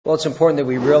Well, it's important that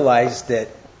we realize that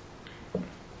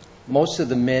most of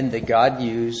the men that God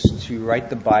used to write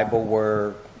the Bible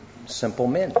were simple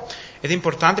men. Ed è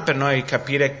importante per noi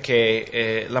capire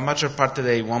che la maggior parte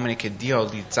degli uomini che Dio ha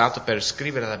utilizzato per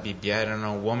scrivere la Bibbia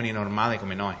erano uomini normali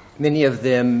come noi. Many of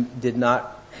them did not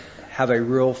have a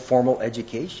real formal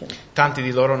education. Tanti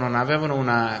di loro non avevano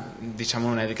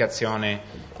un'educazione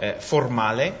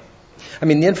formale. I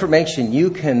mean, the information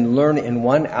you can learn in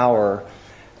 1 hour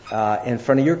in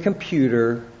front of your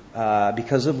computer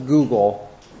because of Google,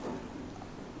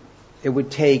 it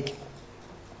would take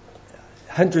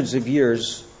hundreds of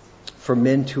years for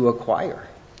men to acquire.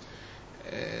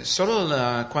 Solo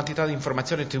la quantità di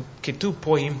informazioni che tu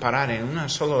puoi imparare in una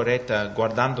sola oretta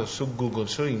guardando su Google,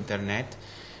 su internet,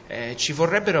 ci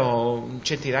vorrebbero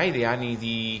centinaia di anni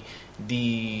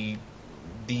di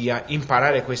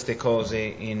imparare queste cose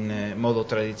in modo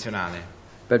tradizionale.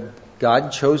 But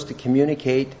God chose to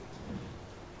communicate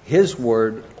His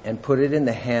word and put it in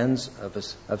the hands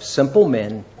of simple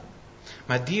men.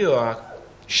 Ma Dio ha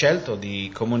scelto di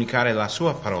comunicare la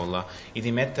sua parola e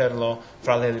di metterlo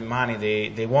fra le mani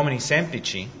dei uomini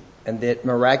semplici, And that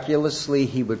miraculously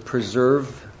He would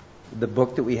preserve the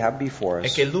book that we have before e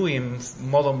us. che lui in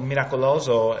modo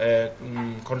miracoloso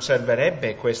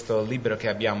conserverebbe questo libro che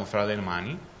abbiamo fra le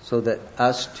mani, So that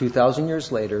us 2,000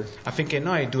 years later affinché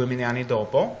noi 2000 anni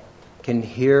dopo can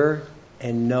hear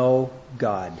and know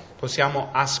God. possiamo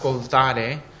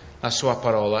ascoltare la sua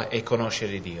parola e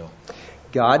conoscere Dio.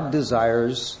 God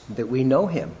desires that we know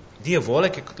Him. Dio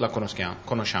vuole che la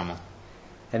conosciamo.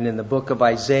 And in the book of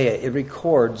Isaiah, it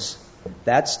records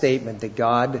that statement that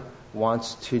God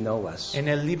wants to know us. E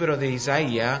nel libro di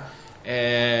Isaia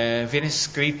viene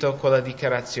scritto quella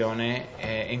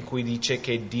dichiarazione in cui dice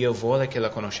che Dio vuole che la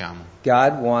conosciamo.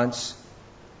 God wants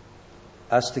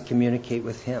us to communicate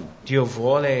with Him. Dio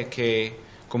vuole che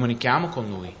comunichiamo con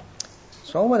Lui.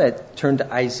 So I want to turn to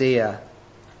Isaiah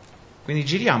Quindi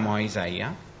giriamo a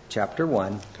Isaia, chapter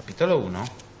 1. capitolo 1.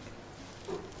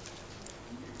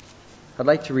 I'd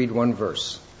like to read one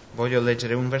verse. Voglio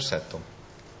leggere un versetto.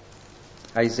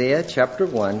 Isaiah chapter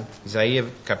 1, Isaia,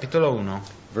 capitolo 1,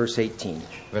 verse 18.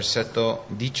 versetto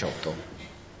 18.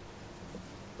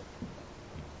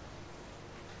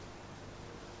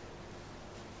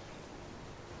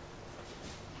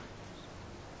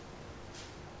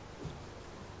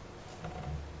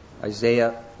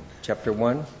 Isaiah chapter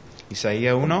 1,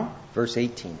 Isaia 1, verse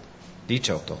 18.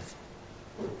 18.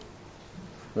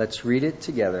 Let's read it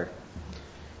together.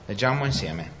 Leggiamo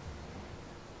insieme.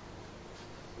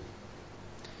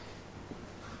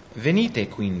 Venite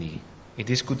quindi e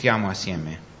discutiamo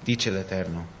assieme, dice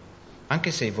l'Eterno.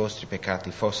 Anche se i vostri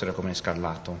peccati fossero come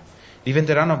scarlatto,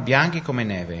 diventeranno bianchi come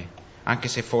neve. Anche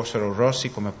se fossero rossi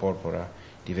come porpora,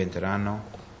 diventeranno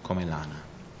come lana.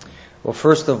 Well,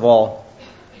 first of all,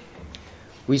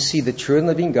 we see the true and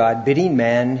living God bidding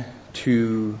man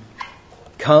to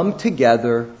come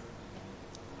together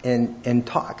and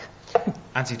talk.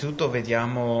 Anzitutto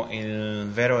vediamo il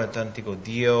vero ed antico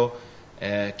Dio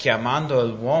chiamando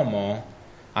l'uomo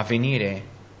a venire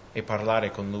e parlare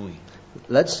con lui.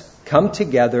 Let's come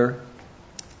together,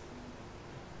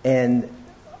 and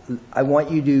I want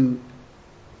you to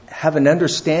have an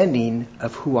understanding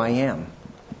of who I am.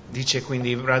 Dice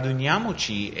quindi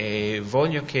raduniamoci e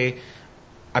voglio che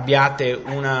abbiate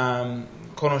una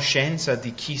conoscenza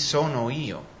di chi sono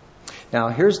io. Now,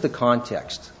 here's the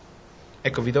context.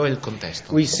 Ecco, vi do il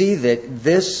contesto. We see that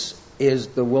this is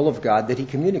the will of God, that He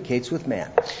communicates with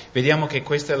man. Vediamo che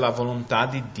questa è la volontà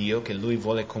di Dio, che Lui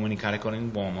vuole comunicare con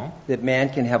l'uomo That man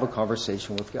can have a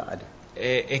conversation with God.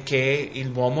 e che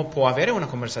l'uomo può avere una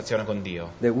conversazione con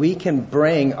Dio. That we can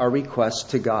bring our requests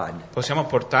to God. Possiamo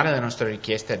portare le nostre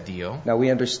richieste a Dio Now, we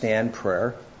understand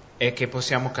prayer, e che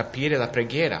possiamo capire la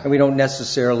preghiera. and we don't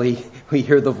necessarily we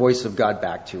hear the voice of God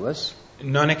back to us.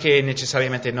 Non è che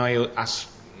necessariamente noi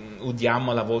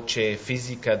udiamo la voce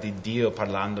fisica di Dio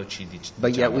parlandoci,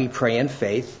 But yet we pray in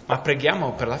faith, ma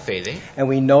preghiamo per la fede and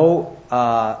we know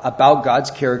about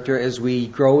God's character as we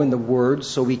grow in the Word,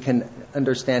 so we can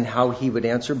understand how He would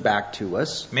answer back to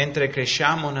us. mentre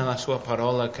cresciamo nella sua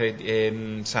parola,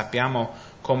 sappiamo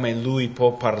come Lui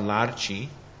può parlarci.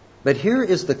 But here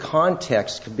is the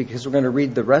context, because we're going to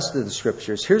read the rest of the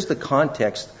Scriptures. Here's the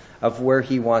context of where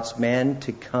He wants man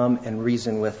to come and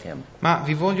reason with Him. Ma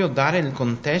vi voglio dare il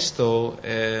contesto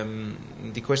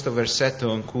di questo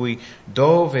versetto in cui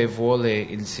dove vuole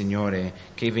il Signore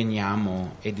che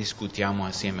veniamo e discutiamo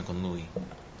assieme con Lui.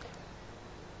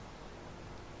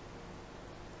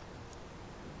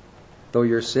 Though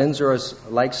your sins are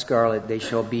like scarlet, they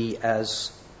shall be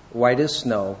as white as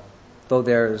snow. Though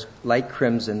they are like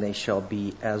crimson, they shall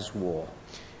be as wool.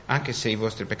 Anche se i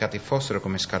vostri peccati fossero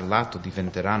come scarlatto,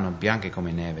 diventeranno bianchi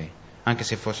come neve. Anche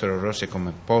se fossero rossi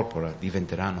come porpora,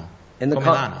 diventeranno In the come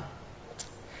con- lana.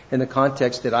 In the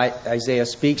context that Isaiah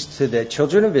speaks to the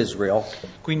children of Israel,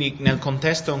 Quindi nel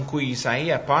contesto in cui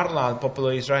Isaia parla al popolo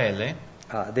di Israele,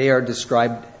 they are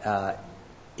described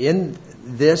in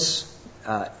this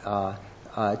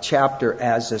chapter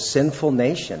as a sinful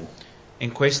nation,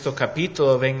 in questo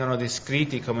capitolo vengono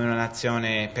descritti come una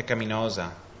nazione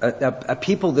peccaminosa, a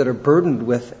people that are burdened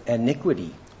with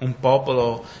iniquity. un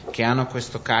popolo che hanno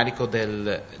questo carico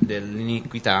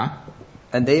dell'iniquità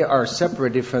And they are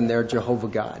separated from their Jehovah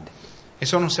God. e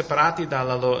sono separati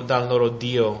dal loro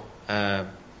Dio.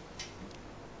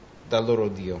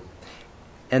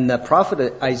 And the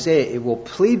prophet Isaiah will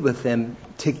plead with them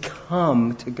to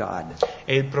come to God.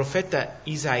 E il profeta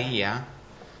Isaia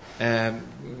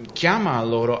chiama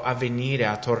loro a venire,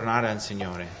 a tornare al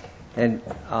Signore. And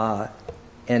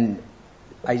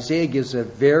Isaiah gives a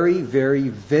very, very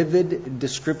vivid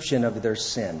description of their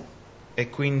sin. E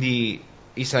quindi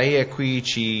Isaia qui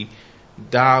ci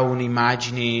dà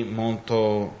un'immagine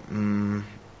molto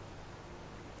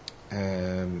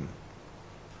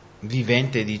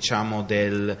vivente, diciamo,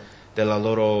 della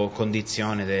loro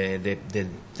condizione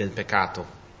del peccato.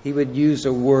 He would use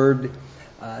a word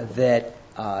that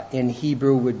in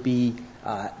Hebrew would be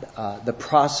the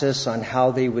process on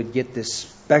how they would get this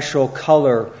special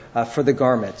color for the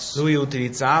garments. Lui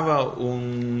utilizzava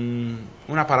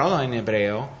una parola in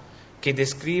ebreo che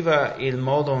descrive il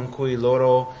modo in cui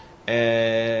loro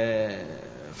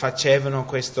facevano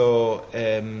questo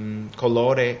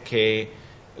colore che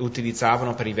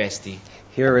utilizzavano per i vesti.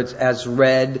 Here it's as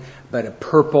red, but a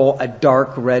purple, a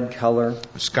dark red color.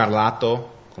 Scarlatto,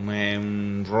 come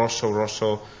un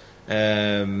rosso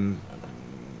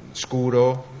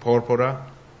scuro, porpora.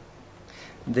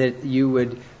 That you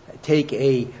would take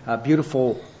a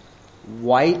beautiful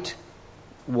white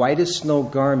as snow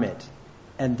garment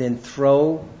and then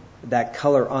throw that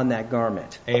color on that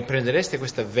garment. E prendereste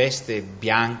questa veste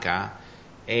bianca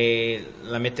e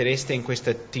la mettereste in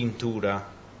questa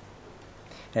tintura.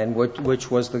 And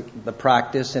which was the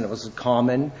practice, and it was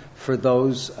common for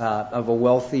those of a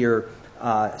wealthier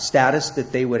status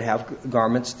that they would have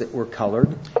garments that were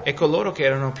colored. E coloro che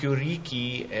erano più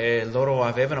ricchi, loro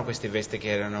avevano queste vesti che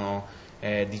erano,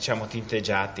 diciamo,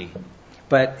 tinteggiati.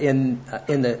 But in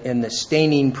the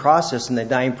staining process, in the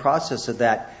dyeing process of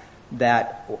that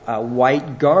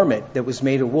white garment that was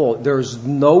made of wool, there's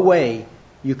no way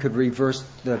you could reverse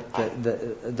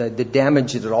the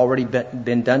damage that had already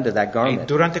been done to that E garment.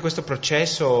 durante questo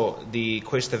processo di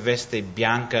questa veste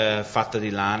bianca fatta di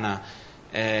lana,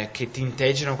 che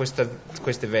tinteggiano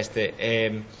queste veste,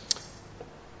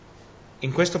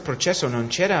 in questo processo non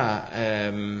c'era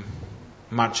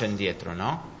marcia indietro,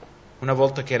 no? Una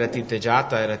volta che era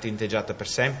tinteggiata per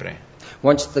sempre.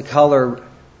 Once the color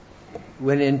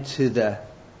went into the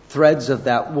threads of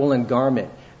that woolen garment,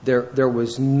 there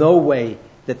was no way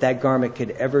that garment could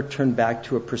ever turn back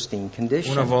to a pristine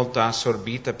condition. Una volta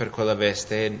assorbita per quella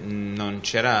veste, non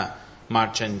c'era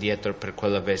marcia indietro per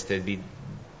quella veste di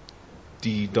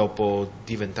dopo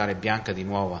diventare bianca di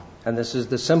nuovo. And this is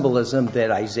the symbolism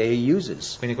that Isaiah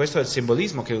uses. Quindi questo è il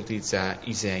simbolismo che utilizza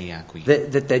Isaia qui.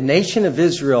 That the nation of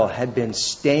Israel had been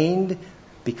stained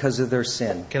because of their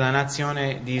sin. Che la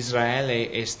nazione di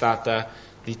Israele è stata,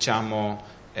 diciamo,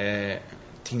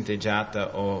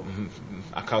 tinteggiata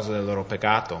a causa del loro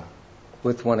peccato,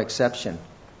 With one exception.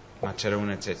 ma c'era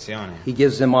un'eccezione. He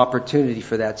gives them opportunity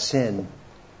for that sin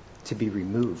to be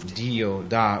removed. Dio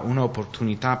dà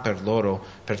un'opportunità per loro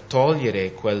per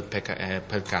togliere quel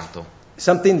peccato.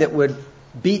 Something that would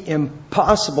be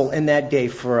impossible in that day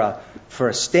for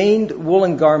a stained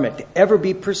woolen garment to ever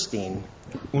be pristine.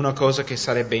 Una cosa che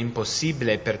sarebbe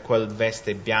impossibile per quel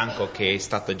veste bianco che è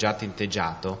stato già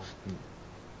tinteggiato.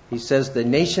 He says, the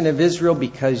nation of Israel,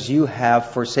 because you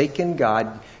have forsaken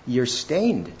God, you're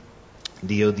stained.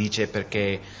 Dio dice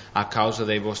perché a causa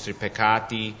dei vostri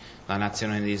peccati, la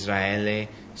nazione di Israele,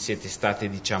 siete stati,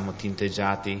 diciamo,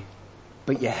 tinteggiati.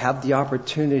 But you have the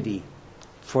opportunity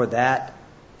for that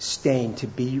stain to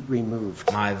be removed.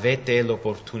 Ma avete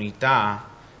l'opportunità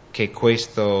che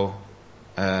questo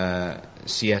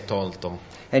sia tolto.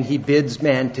 And he bids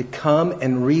man to come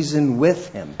and reason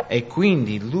with him. E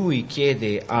quindi lui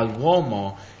chiede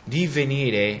all'uomo di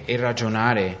venire e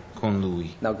ragionare con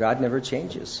lui. Now, God never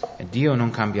changes. E Dio non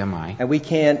cambia mai. And we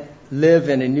can't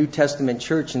live in a New Testament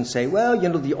church and say, well,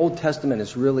 the Old Testament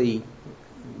is really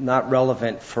not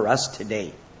relevant for us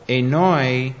today. E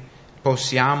noi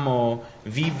possiamo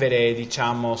vivere,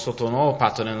 diciamo, sotto un nuovo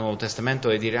patto nel Nuovo Testamento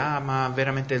e dire, ma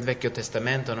veramente il Vecchio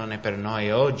Testamento non è per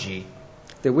noi oggi.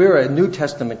 that we're a New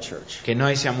Testament church, che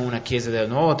noi siamo una chiesa del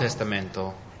Nuovo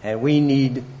Testamento and we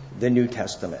need the New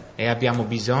Testament. e abbiamo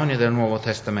bisogno del Nuovo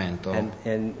Testamento.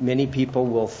 And many people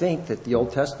will think that the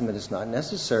Old Testament is not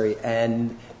necessary,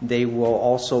 and they will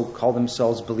also call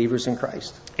themselves believers in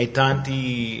Christ. E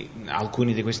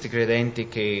alcuni di questi credenti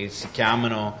che si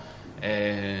chiamano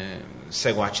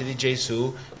seguaci di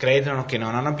Gesù, credono che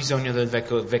non hanno bisogno del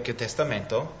Vecchio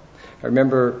Testamento. I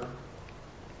remember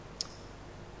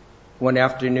one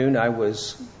afternoon I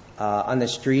was on the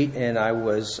street and I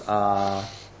was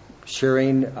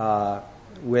sharing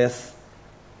with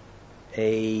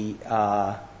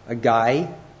a guy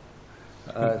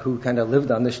who kind of lived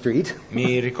on the street.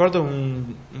 Mi ricordo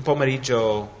un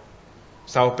pomeriggio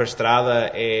stavo per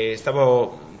strada e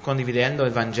stavo condividendo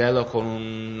il Vangelo con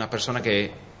una persona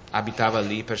che abitava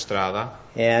lì per strada.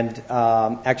 And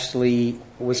actually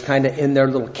was kind of in their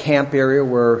little camp area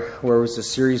where was a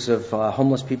series of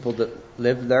homeless people that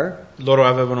lived there. Loro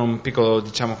avevano un piccolo,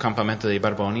 diciamo, campamento dei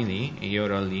barboni lì, e io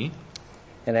ero lì.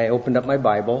 And I opened up my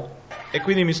Bible. E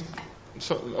quindi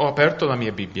ho aperto la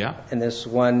mia Bibbia. And this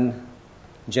one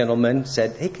gentleman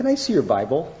said, "Hey, can I see your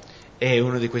Bible?" E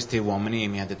uno di questi uomini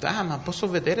mi ha detto, ma posso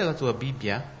vedere la tua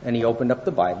Bibbia? And he opened up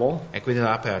the Bible. E quindi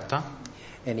l'ha aperta.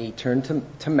 And he turned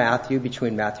to Matthew,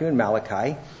 between Matthew and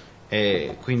Malachi.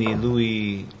 E quindi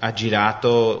lui ha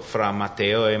girato fra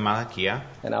Matteo e Malachia.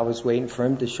 And I was waiting for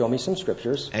him to show me some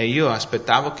scriptures. E io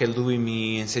aspettavo che lui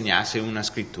mi insegnasse una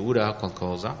scrittura o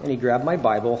qualcosa. And he grabbed my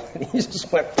Bible and he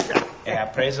just went. E ha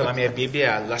preso la mia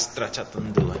Bibbia e l'ha stracciata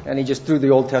in due. And he just threw the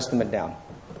Old Testament down.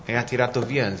 E ha tirato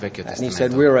via il Vecchio And he Testamento.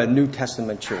 said, "We're a New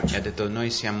Testament church." E ha detto, noi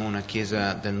siamo una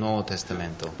chiesa del Nuovo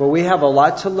Testamento. But we have a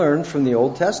lot to learn from the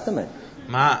Old Testament.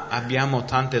 Ma abbiamo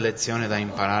tante lezioni da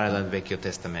imparare dal Vecchio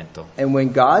Testamento. And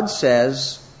when God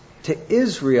says to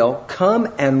Israel,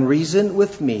 "Come and reason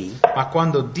with me," Ma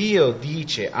quando Dio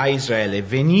dice a Israele,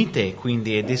 venite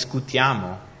quindi e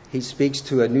discutiamo, He speaks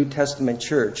to a New Testament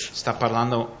church. sta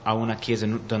parlando a una chiesa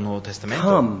del Nuovo Testamento.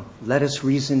 Come, let us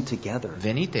reason together.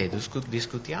 Venite e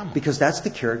discutiamo. Because that's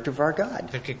the character of our God.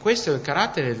 Perché questo è il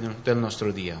carattere del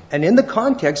nostro Dio. And in the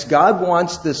context, God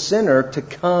wants the sinner to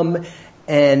come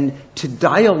and to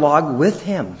dialogue with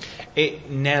Him. E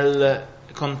nel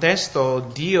contesto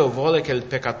Dio vuole che il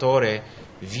peccatore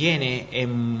viene e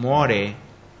muore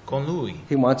con lui.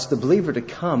 He wants the believer to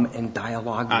come and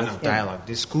dialogue with Him. Dialogue,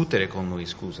 discutere con lui,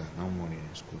 scusa, non morire,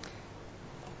 scusa.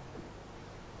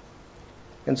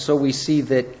 And so we see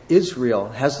that Israel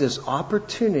has this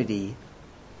opportunity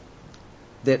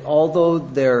that although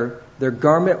their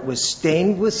garment was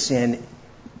stained with sin,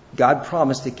 God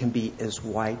promised it can be as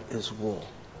white as wool.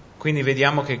 Quindi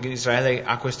vediamo che Israele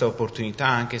ha questa opportunità,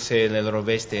 anche se le loro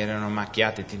vesti erano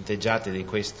macchiate, tinteggiate di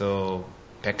questo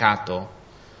peccato,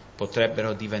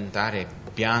 potrebbero diventare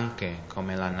bianche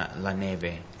come la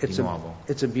neve di nuovo.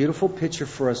 It's a beautiful picture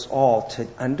for us all to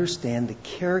understand the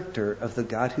character of the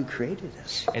God who created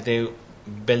us. Ed è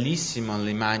bellissima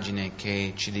l'immagine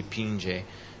che ci dipinge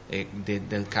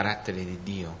del carattere di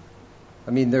Dio.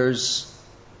 I mean, there's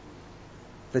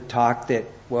the talk that,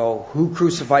 well, who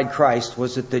crucified Christ?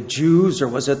 Was it the Jews or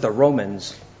was it the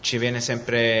Romans? Ci viene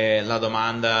sempre la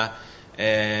domanda,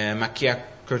 ma chi ha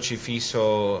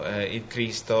crocifisso il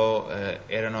Cristo?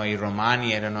 Erano i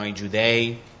Romani, erano i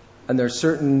Giudei? And there's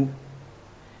certain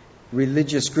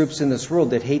religious groups in this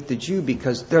world that hate the Jew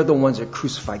because they're the ones that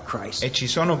crucified Christ. E ci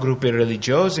sono gruppi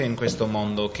religiosi in questo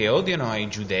mondo che odiano i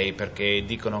Giudei perché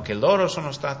dicono che loro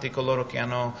sono stati coloro che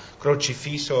hanno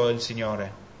crocifisso il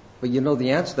Signore. But you know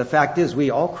the answer, the fact is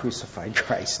we all crucified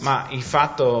Christ. Ma il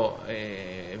fatto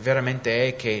veramente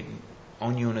è che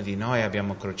ognuno di noi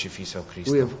abbiamo crocifisso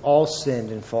Cristo. We have all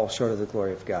sinned and fall short of the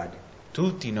glory of God.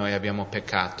 Tutti noi abbiamo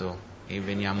peccato e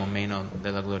veniamo meno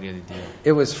della gloria di Dio.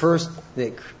 It was first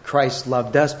that Christ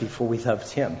loved us before we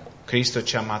loved Him. Cristo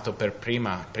ci ha amato per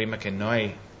prima che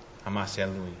noi amassi a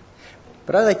Lui.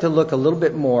 But I'd like to look a little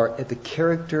bit more at the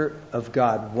character of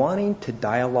God wanting to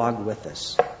dialogue with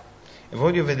us. E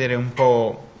voglio vedere un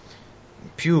po'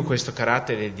 più questo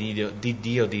carattere di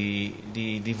Dio,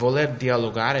 di voler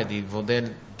dialogare, di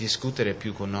voler discutere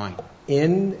più con noi.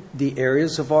 In the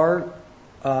areas of our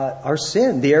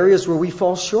sin, the areas where we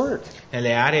fall short.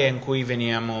 Nelle aree in cui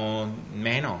veniamo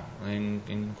meno,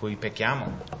 in cui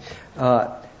pecchiamo.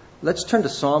 Let's turn to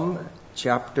Psalm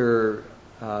chapter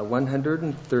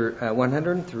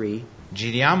 103.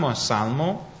 Giriamo a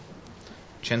Salmo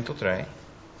 103.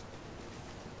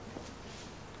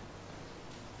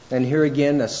 And here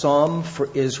again, a psalm for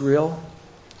Israel.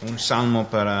 Un salmo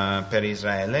per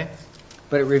Israele.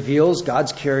 But it reveals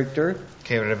God's character.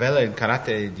 Che rivela il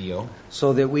carattere di Dio.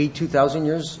 So that we, 2,000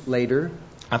 years later,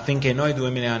 affinché noi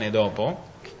 2000 anni dopo,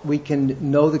 we can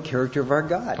know the character of our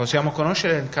God. Possiamo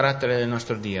conoscere il carattere del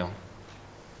nostro Dio.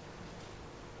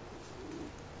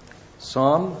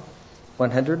 Psalm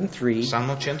 103.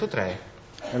 Salmo 103.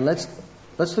 And let's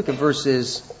look at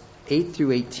verses 8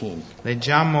 through 18.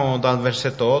 Leggiamo dal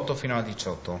versetto 8 fino al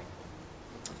 18.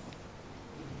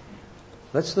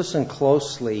 Let's listen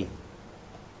closely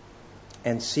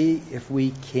and see if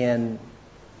we can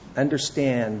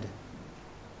understand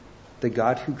the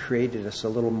God who created us a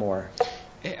little more.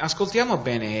 E ascoltiamo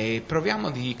bene e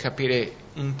proviamo di capire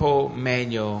un po'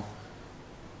 meglio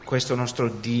questo nostro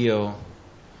Dio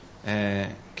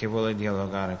che vuole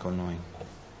dialogare con noi.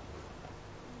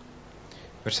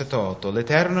 Versetto 8.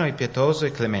 L'Eterno è pietoso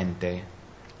e clemente,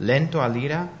 lento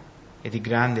all'ira e di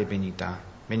grande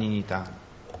benignità.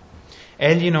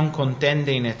 Egli non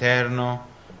contende in eterno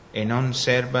e non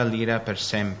serba l'ira per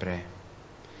sempre.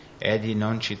 Egli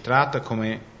non ci tratta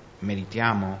come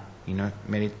meritano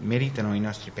i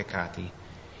nostri peccati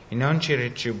e non ci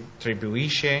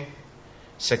retribuisce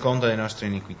secondo le nostre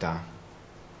iniquità.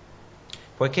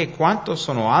 Poiché quanto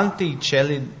sono alti i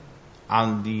cieli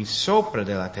al di sopra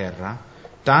della terra,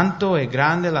 tanto è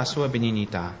grande la sua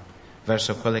benignità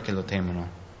verso quelli che lo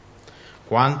temono.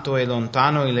 Quanto è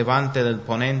lontano il levante del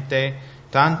ponente,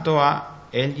 tanto ha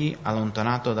egli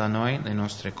allontanato da noi le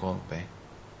nostre colpe.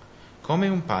 Come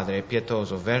un padre è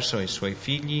pietoso verso i suoi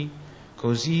figli,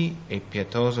 così è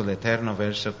pietoso l'Eterno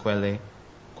verso quelli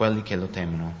che lo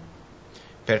temono.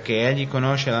 Perché egli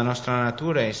conosce la nostra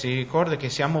natura e si ricorda che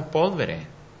siamo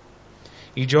polvere.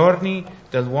 I giorni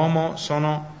dell'uomo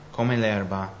sono come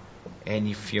l'erba,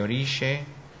 egli fiorisce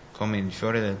come il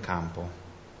fiore del campo.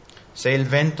 Se il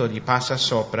vento gli passa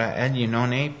sopra, egli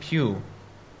non è più,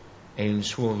 e il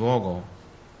suo luogo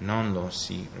non lo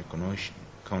si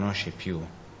conosce più.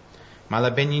 Ma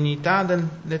la benignità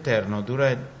dell'Eterno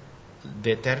dura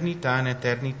d'eternità in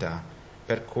eternità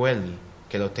per quelli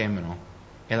che lo temono,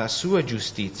 e la sua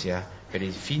giustizia per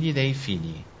i figli dei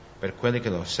figli, per quelli che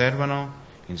lo osservano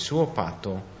il suo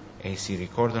patto e si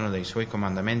ricordano dei suoi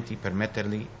comandamenti per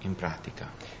metterli in pratica.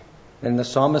 And the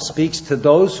psalmist speaks to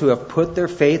those who have put their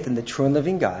faith in the true and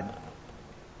living God.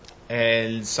 E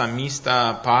il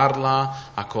salmista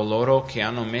parla a coloro che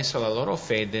hanno messo la loro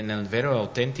fede nel vero e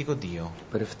autentico Dio.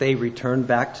 But if they return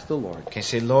back to the Lord, Che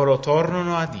se loro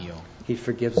tornano a Dio, He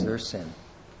forgives their sin.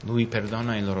 Lui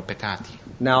perdona i loro peccati.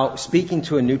 Now, speaking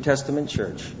to a New Testament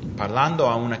church, Parlando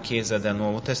a una chiesa del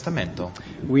Nuovo Testamento,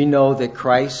 we know that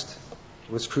Christ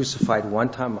was crucified one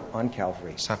time on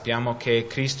Calvary. sappiamo che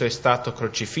Cristo è stato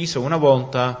crocifisso una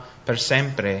volta per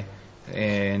sempre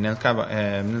nel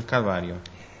Calvario.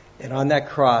 And on that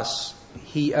cross,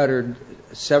 He uttered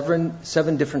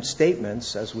seven different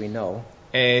statements, as we know.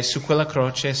 E su quella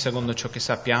croce, secondo ciò che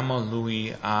sappiamo,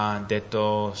 Lui ha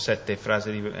detto 7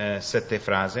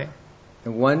 frasi.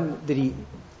 And one that He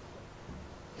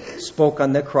spoke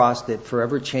on the cross that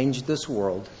forever changed this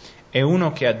world. E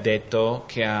uno che ha detto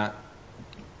che ha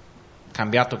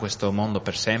cambiato questo mondo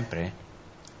per sempre,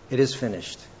 It is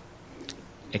finished.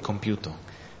 è compiuto.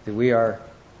 That we are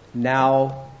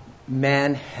now,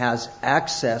 man has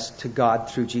access to God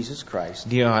through Jesus Christ.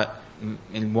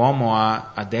 L'uomo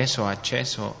ha adesso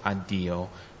accesso a Dio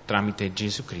tramite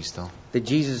Gesù Cristo. That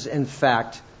Jesus, in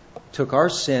fact, took our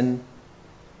sin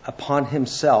upon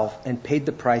Himself and paid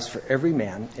the price for every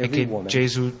man, E every che woman.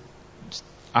 Gesù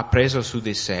ha preso su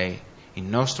di sé il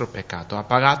nostro peccato, ha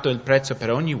pagato il prezzo per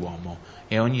ogni uomo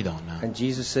e ogni donna. And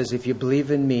Jesus says, if you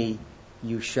believe in me,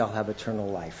 you shall have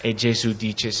eternal life. E Gesù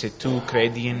dice: se tu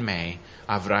credi in me,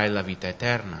 avrai la vita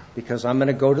eterna. Because I'm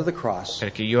going to go to the cross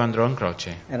Perché io andrò in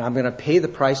croce, and I'm going to pay the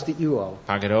price that you owe.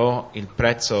 pagherò il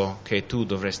prezzo che tu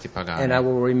dovresti And I pagare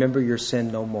will remember your sin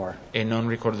no more. e non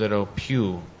ricorderò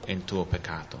più il tuo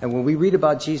peccato. And when we read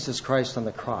about Jesus Christ on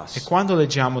the E cross, quando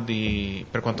leggiamo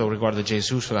per quanto riguarda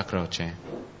Gesù sulla croce,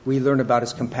 we learn about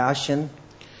His compassion,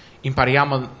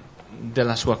 impariamo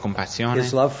della sua compassione,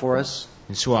 His love for us,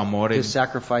 il suo amore His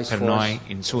sacrifice per for us. noi,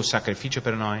 il suo sacrificio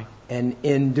per noi. And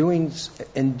in doing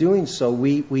so,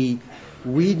 we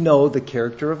know the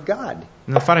character of God.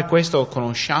 Nel fare questo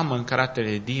conosciamo il carattere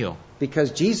di Dio,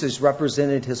 Because Jesus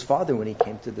represented His Father when He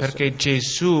came to this perché earth.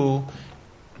 Gesù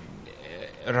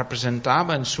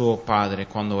rappresentava il suo padre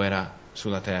quando era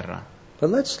sulla terra.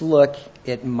 But let's look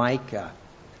at Micah.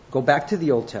 Go back to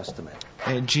the Old Testament.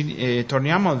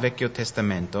 Torniamo al Vecchio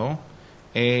Testamento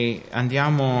e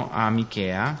andiamo a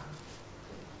Michea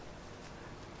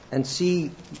And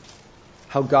see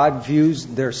how God views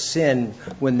their sin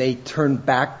when they turn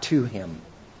back to Him.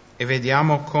 e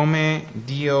vediamo come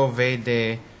Dio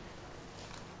vede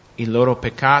il loro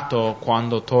peccato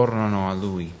quando tornano a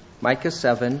Lui. Micah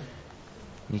 7,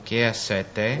 Michea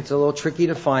 7, It's a little tricky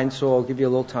to find, so I'll give you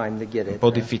a little time to get un it.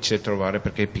 po' difficile trovare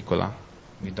perché è piccola.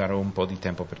 Vi darò un po' di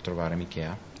tempo per trovare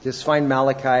Michea. Just find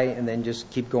Malachi and then just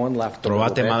keep going left a little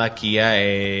Trovate bit. Malachia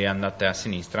e andate a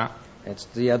sinistra, It's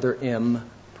the other M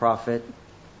prophet.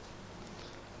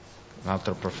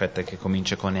 l'altro profeta che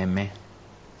comincia con M.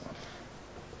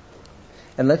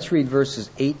 And let's read verses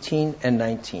 18 and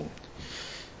 19.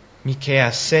 Michea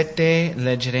 7,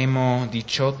 leggeremo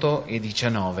 18 e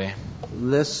 19.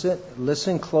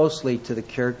 Listen closely to the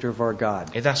character of our God,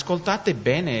 Ed ascoltate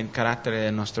bene il carattere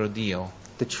del nostro Dio,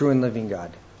 the true and living God.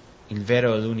 il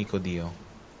vero e l'unico Dio.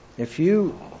 If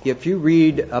you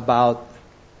read about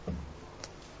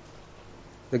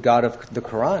the God of the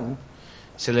Quran,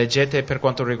 Se leggete per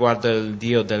quanto riguarda il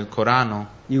Dio del Corano,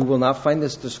 you will not find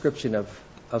this description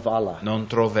of Allah. non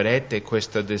troverete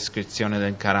questa descrizione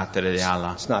del carattere di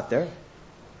Allah. It's not there.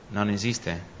 Non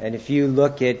esiste. And if you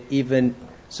look at even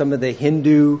some of the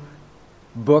Hindu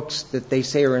books that they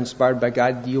say are inspired by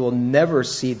God, you will never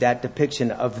see that depiction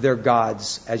of their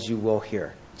gods as you will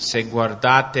here. Se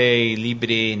guardate i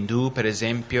libri indù, per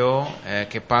esempio,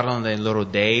 che parlano dei loro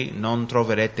dei, non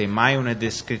troverete mai una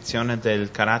descrizione del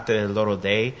carattere dei loro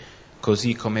dei,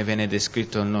 così come viene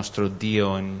descritto il nostro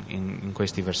Dio in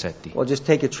questi versetti. Well, just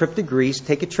take a trip to Greece,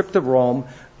 take a trip to Rome,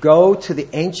 go to the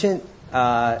ancient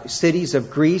cities of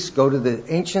Greece, go to the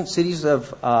ancient cities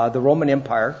of the Roman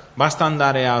Empire. Basta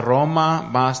andare a Roma,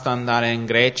 basta andare in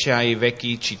Grecia, ai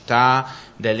vecchi città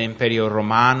dell'Imperio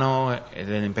Romano e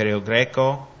dell'Imperio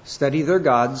Greco. Study their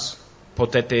gods.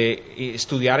 Potete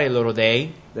studiare i loro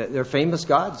dei, They're famous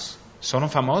gods. sono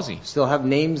famosi. Still have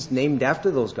names named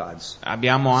after those gods.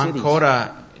 Abbiamo Cities.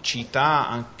 ancora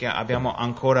città, abbiamo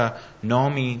ancora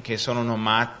nomi che sono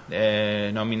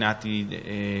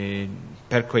nominati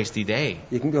per questi dei.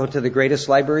 You can go to the greatest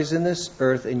libraries in this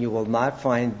earth and you will not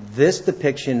find this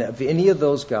depiction of any of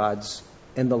those gods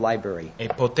in the library. E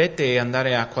potete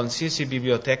andare a qualsiasi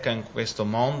biblioteca in questo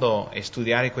mondo e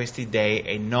studiare questi dei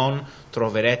e non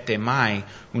troverete mai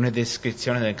una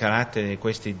descrizione del carattere di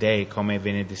questi dei come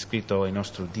viene descritto il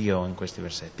nostro Dio in questi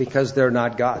versetti. Because they're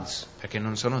not gods. Perché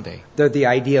non sono dei, They're the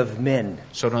idea of men.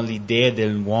 sono l'idea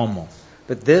dell'uomo.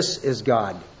 But this is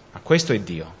God, Ma questo è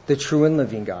Dio, the true and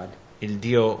living God, il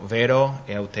Dio vero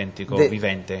e autentico, that,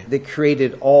 vivente, that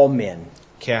created all men,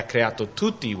 che ha creato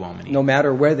tutti gli uomini. no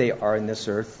matter where they are in this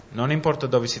earth, Non importa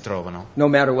dove si trovano, no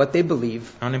matter what they believe,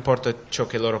 non importa ciò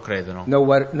che loro credono,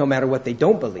 no matter what they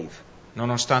don't believe.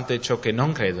 nonostante ciò che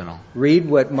non credono. Read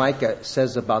what Micah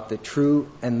says about the true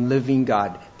and living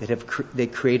God that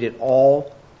created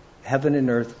all heaven and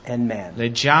earth and man.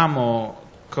 Leggiamo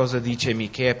cosa dice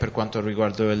Michea per quanto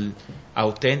riguarda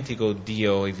l'autentico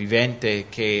Dio e vivente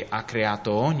che ha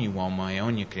creato ogni uomo e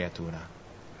ogni creatura.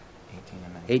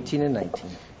 18 and 19.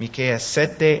 Michea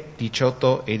 7,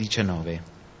 18 e 19.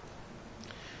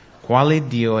 Quale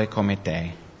Dio è come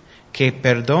te, che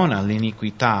perdona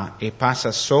l'iniquità e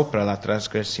passa sopra la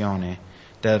trasgressione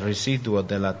del residuo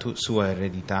della sua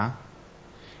eredità?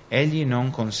 Egli non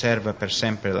conserva per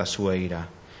sempre la sua ira,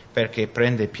 perché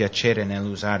prende piacere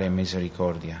nell'usare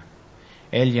misericordia.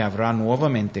 Egli avrà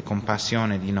nuovamente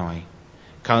compassione di noi,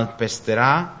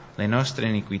 calpesterà le nostre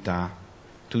iniquità,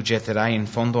 tu getterai in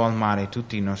fondo al mare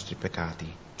tutti i nostri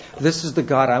peccati. This is the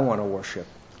God I want to worship.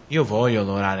 Io voglio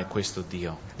adorare questo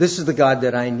Dio. This is the God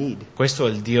that I need Questo è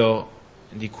il Dio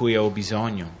di cui ho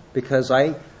bisogno, because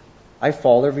I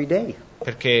fall every day.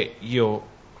 perché io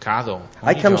cado I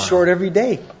ogni come giorno, short every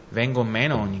day. vengo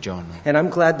meno ogni giorno. And I'm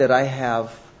glad that I have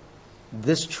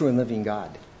this true and living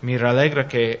God. Mi rallegra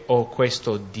che ho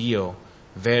questo Dio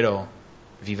vero,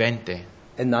 vivente,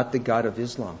 And not the God of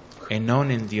Islam. e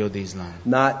non il Dio di Islam,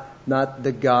 Not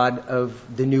the God of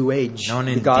the New Age. Non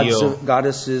The il Dio-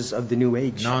 goddesses of the New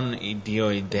Age. non il Dio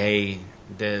e i dei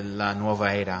della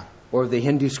nuova era, Or the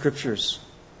Hindu scriptures.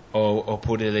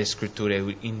 oppure le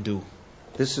scritture indù.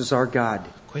 This is our God.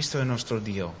 Questo è il nostro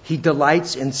Dio. He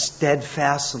delights in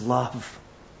steadfast love.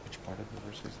 Which part of the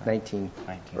verse is that? 19.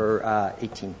 19. Or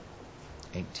 18.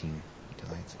 18. He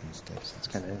delights in steadfast. It's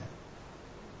kind of,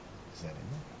 Is that in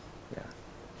there?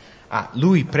 yeah.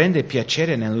 Lui prende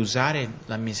piacere nell'usare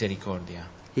la misericordia.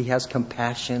 He has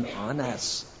compassion on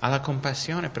us. Ha la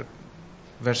compassione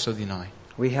verso di noi.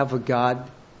 We have a God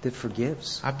that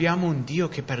forgives. Abbiamo un Dio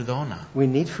che perdona. We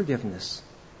need forgiveness.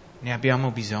 Ne abbiamo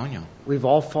bisogno. We've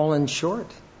all fallen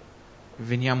short.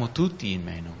 Veniamo tutti in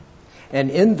meno. And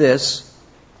in this,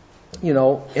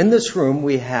 in this room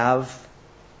we have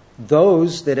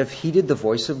those that have heeded the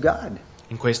voice of God.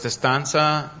 In questa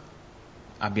stanza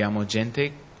abbiamo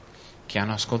gente che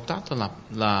hanno ascoltato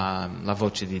la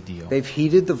voce di Dio, They've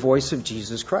heeded the voice of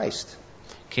Jesus Christ.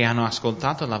 che hanno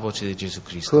ascoltato la voce di Gesù who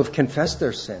Cristo, have confessed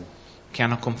their sin. che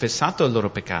hanno confessato i loro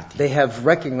peccati, They have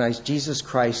recognized Jesus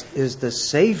Christ is the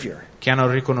Savior. che hanno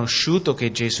riconosciuto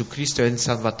che Gesù Cristo è il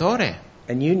Salvatore.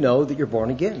 And you know that you're born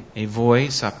again. E voi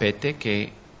sapete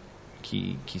che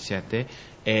chi siete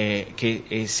e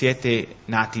che siete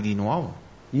nati di nuovo.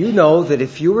 You know that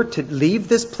if you were to leave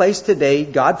this place today,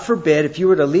 God forbid, if you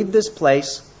were to leave this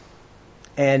place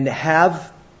and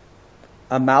have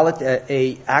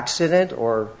a accident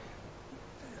or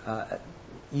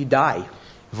you die.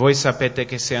 Voi sapete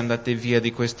che se andate via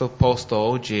di questo posto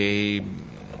oggi e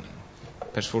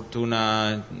per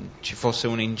sfortuna ci fosse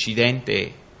un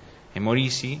incidente e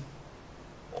morissi,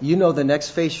 You know the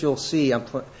next face you'll see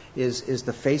is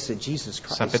the face of Jesus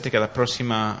Christ. sapete che la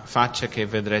prossima faccia che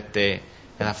vedrete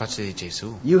è la faccia di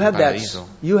Gesù You in have paradiso.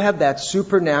 that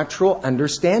supernatural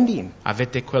understanding.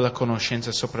 Avete quella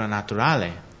conoscenza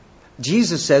soprannaturale.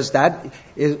 Jesus says that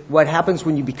is what happens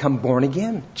when you become born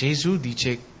again. Gesù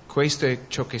dice questo è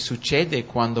ciò che succede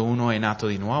quando uno è nato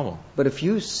di nuovo. But if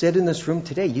you sit in this room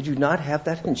today, you do not have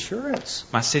that insurance.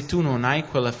 Ma se tu non hai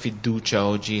quella fiducia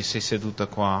oggi e sei seduta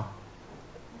qua,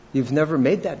 You've never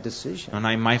made that decision. non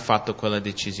hai mai fatto quella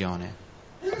decisione.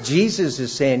 Jesus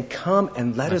is saying, come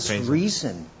and let L'hai us preso.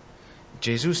 reason.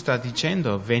 Gesù sta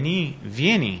dicendo,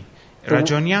 vieni,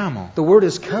 ragioniamo. The word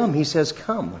is come. He says,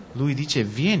 come. Lui dice,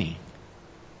 vieni.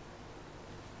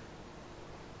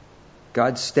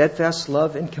 God's steadfast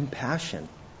love and compassion.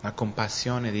 La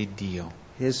compassione di Dio,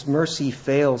 His mercy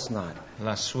fails not.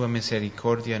 la sua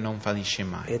misericordia non fallisce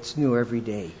mai. It's new every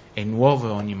day. È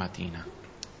nuovo ogni mattina.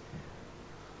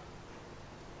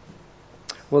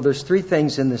 Well, there's three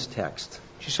things in this text.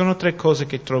 Ci sono tre cose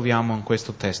che troviamo in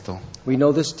questo testo. We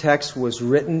know this text was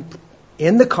written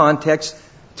in the context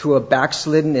to a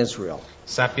backslidden Israel.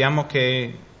 Sappiamo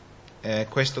che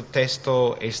questo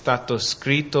testo è stato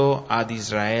scritto ad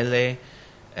Israele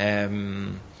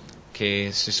che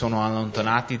si sono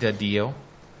allontanati da Dio,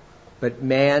 But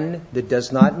man that does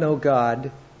not know God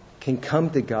can come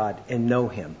to God and know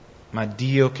Him. ma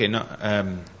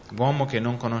l'uomo che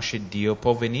non conosce Dio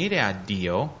può venire a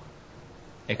Dio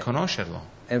e conoscerlo.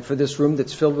 And for this room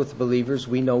that's filled with believers,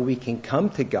 we know we can come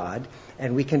to God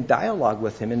and we can dialogue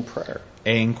with Him in prayer.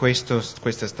 E in questa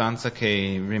stanza che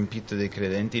è riempita di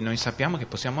credenti, noi sappiamo che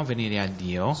possiamo venire a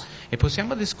Dio e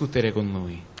possiamo discutere con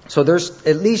Lui. So there's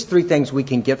at least three things we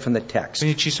can get from the text.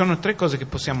 Quindi ci sono tre cose che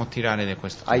possiamo tirare da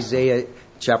questo testo. Isaiah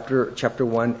chapter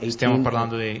 1, 18 Stiamo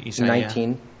parlando di Isaia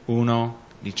 19, 1,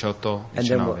 18, and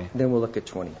 19 then we'll look at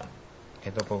 20.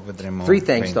 e dopo vedremo Three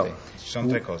things 20. though. Ci sono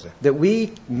tre cose. That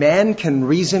man can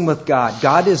reason with God.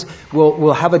 God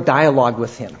will have a dialogue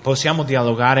with Him. Possiamo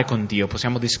dialogare con Dio,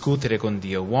 possiamo discutere con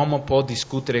Dio. L'uomo può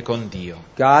discutere con Dio.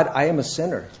 God, I am a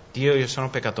sinner. Dio, io sono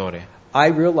peccatore.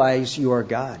 I realize you are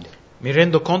God. Mi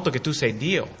rendo conto che tu sei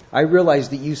Dio. I realize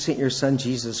that you sent your Son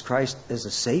Jesus Christ as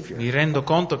a Savior. Mi rendo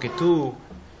conto che tu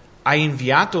hai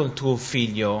inviato il tuo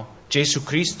figlio, Gesù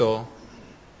Cristo,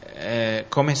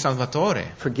 come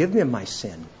Salvatore. Forgive me of my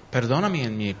sin. Perdonami i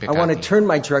miei I want to peccati.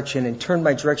 turn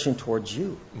my direction towards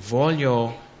you.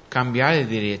 Voglio cambiare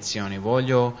direzione,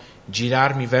 voglio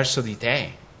girarmi verso di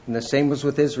te. And the same was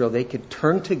with Israel. They could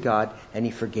turn to God and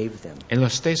He forgave them. E lo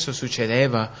stesso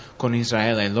succedeva con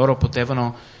Israele. Loro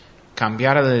potevano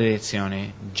cambiare la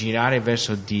direzione, girare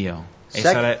verso Dio e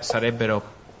sarebbero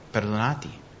perdonati.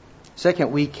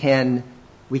 Second, we can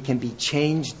be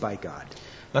changed by God.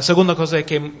 La seconda cosa è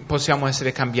che possiamo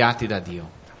essere cambiati da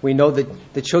Dio. We know that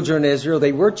the children of Israel,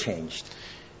 they were changed.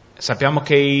 Sappiamo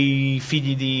che i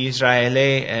figli di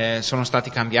Israele sono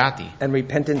stati cambiati And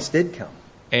repentance did come.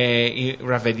 e il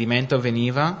ravvedimento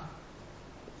veniva,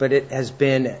 But it has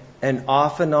been an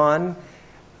off and on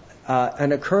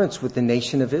an occurrence with the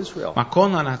nation of Israel. ma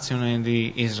con la nazione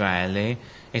di Israele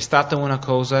è stata una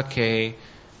cosa che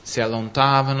si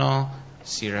allontavano,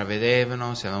 si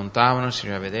ravvedevano, si allontavano, si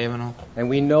ravvedevano. And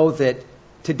we know that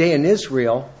today in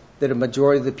Israel, that a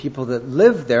majority of the people that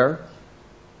live there,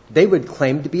 they would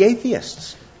claim to be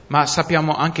atheists. Ma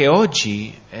sappiamo anche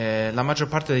oggi, la maggior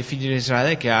parte dei figli di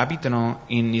Israele che abitano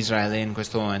in Israele in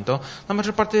questo momento, la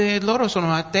maggior parte di loro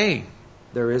sono atei.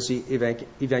 There is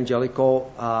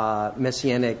evangelical,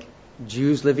 messianic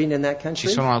Jews living in that Ci country.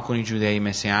 sono alcuni giudei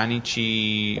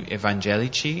messianici,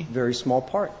 evangelici, Very small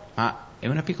part. ma è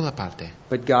una piccola parte.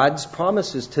 But God's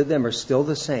promises to them are still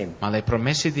the same. Ma le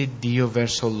promesse di Dio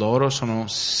verso loro sono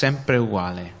sempre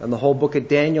uguali. And the whole book of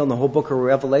Daniel and the whole book of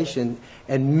Revelation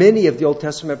and many of the Old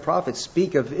Testament prophets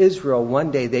speak of Israel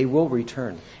one day they will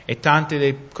return. E tanti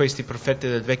di questi profeti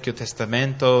del Vecchio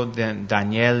Testamento,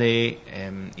 Daniele,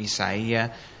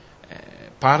 Isaia,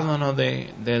 parlano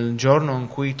del giorno in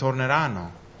cui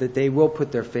torneranno. that they will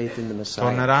put their faith in the Messiah.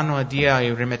 torneranno a Dio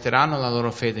e rimetteranno la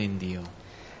loro fede in Dio.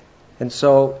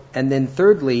 And then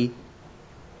thirdly,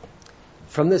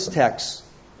 from this text,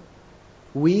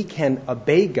 we can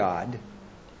obey God.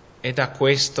 E da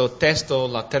questo testo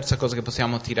la terza cosa che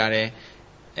possiamo tirare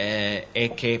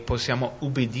è che possiamo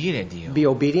ubbidire Dio, Be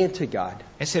obedient to God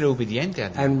essere ubbidienti a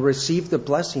Dio and receive the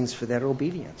blessings for that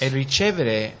obedience. e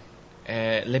ricevere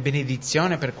le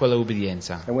benedizioni per quella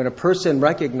ubbidienza. And when a person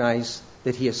recognizes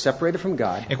that he is separated from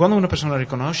God, E quando una persona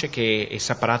riconosce che è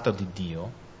separato di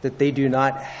Dio, that they do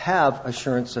not have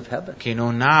assurance of heaven, che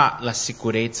non ha la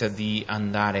sicurezza di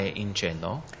andare in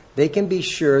cielo, they can be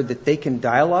sure that they can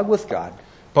dialogue with God.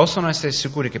 possono essere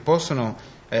sicuri che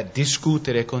possono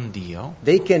discutere con Dio,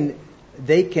 They can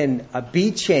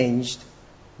be changed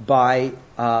by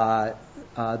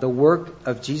the work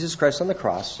of Jesus Christ on the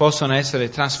cross, possono essere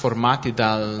trasformati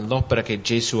dall'opera che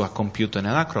Gesù ha compiuto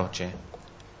nella croce,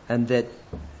 and that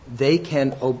they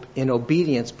can, in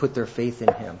obedience, put their faith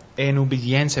in Him. e in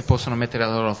ubbidienza possono mettere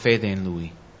la loro fede in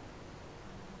Lui.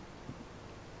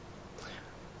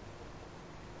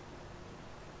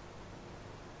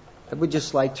 I would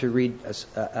just like to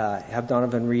have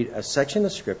Donovan read a section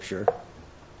of Scripture.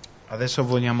 Adesso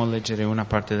vogliamo leggere una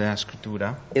parte della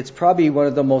scrittura. It's probably one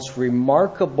of the most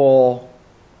remarkable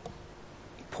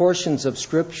portions of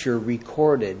Scripture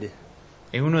recorded.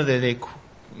 È una delle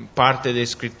parti delle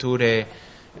scritture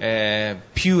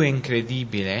più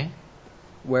incredibili,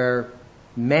 Where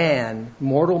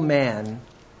mortal man,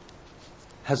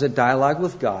 has a dialogue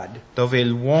with God, dove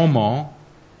l'uomo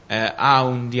ha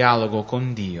un dialogo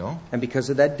con Dio, and because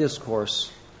of that discourse,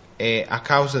 e a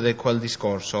causa di quel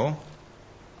discorso,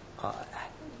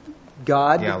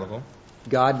 dialogo,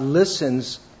 God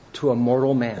listens to a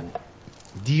mortal man.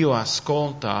 Dio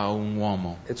ascolta un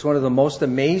uomo. It's one of the most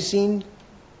amazing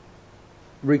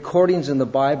recordings in the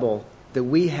Bible that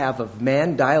we have of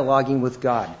man dialoguing with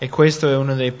God. E questo è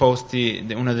uno dei posti,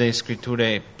 una delle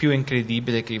scritture più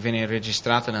incredibili che viene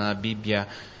registrata nella Bibbia,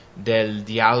 del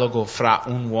dialogo fra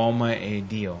un uomo e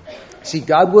Dio. See,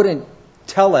 God wouldn't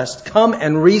tell us, "Come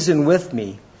and reason with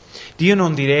me," Dio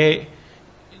non direbbe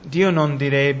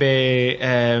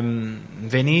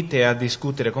venite a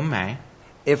discutere con me,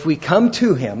 if we come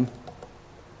to Him,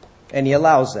 and He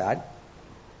allows that,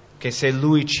 che se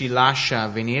Lui ci lascia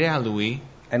venire a Lui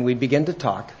and we begin to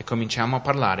talk, e cominciamo a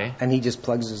parlare, and He just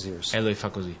plugs His ears. e Lui fa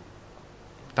così,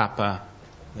 tappa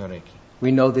gli orecchi. We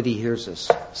know that He hears us.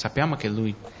 Sappiamo che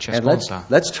Lui ci And ascolta.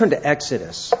 let's turn to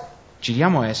Exodus,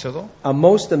 Giriamo Esodo, a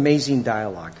most amazing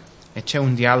dialogue. e c'è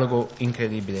un dialogo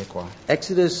incredibile qua.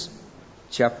 Exodus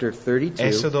chapter 32.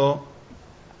 Esodo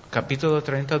capitolo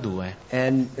 32,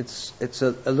 And it's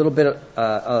a little bit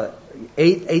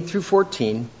 8 through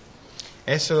 14.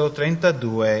 Esodo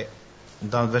 32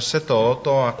 dal versetto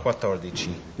 8 a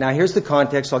 14. Now here's the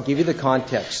context. I'll give you the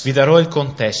context. Vi darò il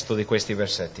contesto di questi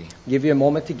versetti Give you a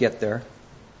moment to get there.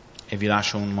 e vi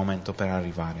lascio un momento per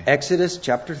arrivare. Exodus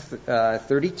chapter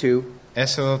 32,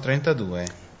 Esodo 32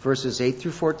 verses 8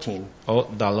 through 14.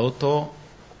 dall'8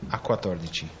 a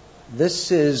 14.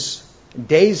 This is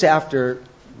days after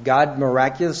God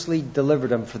miraculously delivered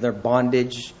them from their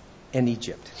bondage in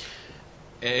Egypt.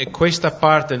 E questa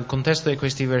parte, il contesto di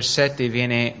questi versetti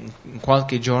viene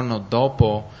qualche giorno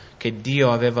dopo che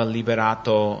Dio aveva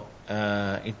liberato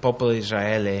il popolo di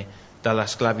Israele dalla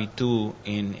sclavitù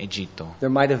in Egitto.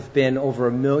 There might have been over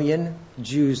 1 million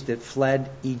Jews that fled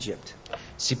Egypt.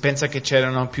 Si pensa che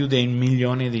c'erano più di 1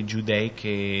 milione di giudei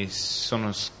che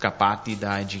sono scappati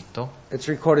da Egitto. It's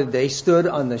recorded they stood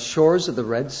on the shores of the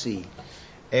Red Sea.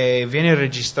 E viene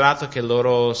registrato che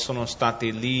loro sono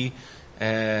stati lì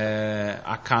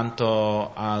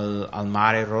accanto al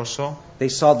mare Rosso. They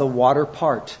saw the water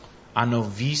part. Hanno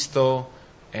visto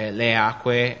le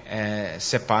acque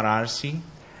separarsi.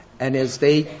 And as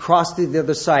they crossed to the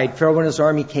other side, Pharaoh and his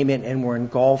army came in and were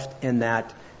engulfed in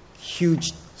that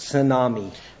huge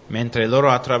tsunami. Mentre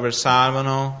loro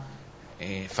attraversavano,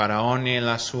 Faraone e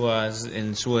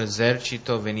il suo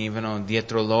esercito venivano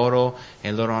dietro loro,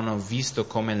 e loro hanno visto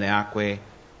come le acque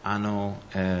hanno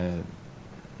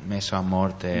messo a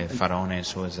morte Faraone e il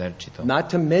suo esercito. Not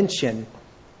to mention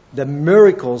the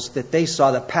miracles that they saw.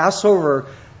 The Passover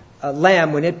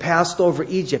lamb, when it passed over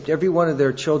Egypt, every one of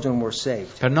their children were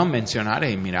saved. Per non menzionare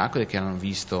i miracoli che hanno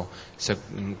visto,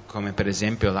 come per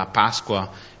esempio la Pasqua,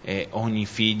 e ogni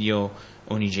figlio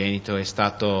unigenito è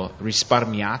stato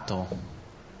risparmiato.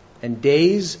 And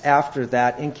days after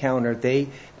that encounter, they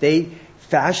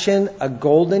fashion a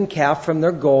golden calf from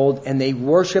their gold, and they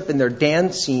worship and they're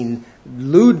dancing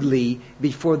lewdly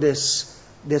before this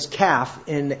this calf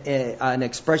in an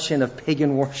expression of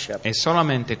pagan worship. E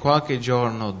solamente qualche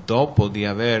giorno dopo di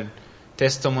aver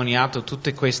testimoniato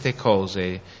tutte queste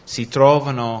cose, si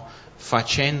trovano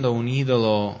facendo un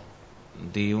idolo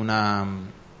di una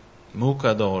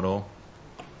mucca d'oro,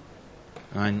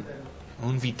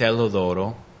 un vitello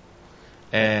d'oro,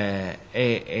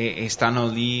 e stanno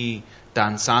lì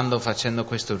danzando, facendo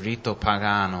questo rito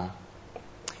pagano.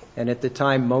 And at the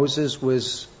time Moses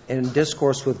was in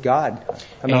discourse with God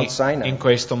on Mount Sinai. In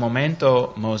questo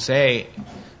momento Mosè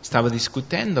stava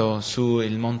discutendo sul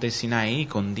monte Sinai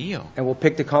con Dio. And we'll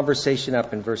pick the conversation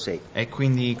up in verse 8. E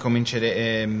quindi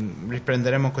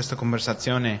riprenderemo questa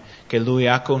conversazione che lui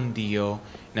ha con Dio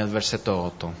nel versetto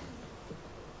 8.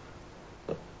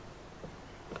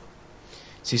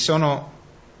 Si sono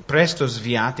presto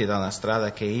sviati dalla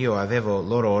strada che io avevo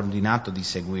loro ordinato di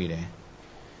seguire.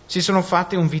 Si sono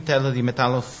fatti un vitello di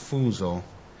metallo fuso,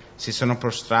 si sono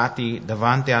prostrati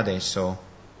davanti ad esso,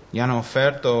 gli hanno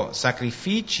offerto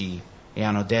sacrifici e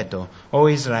hanno detto: «O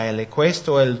Israele,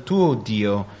 questo è il tuo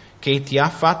Dio che ti ha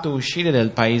fatto uscire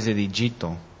dal paese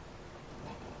d'Egitto».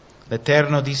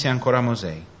 L'Eterno disse ancora a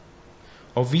Mosè: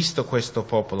 «Ho visto questo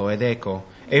popolo ed ecco,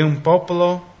 è un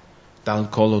popolo dal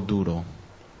collo duro.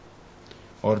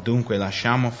 Or dunque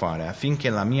lasciamo fare affinché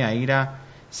la mia ira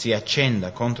si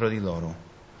accenda contro di loro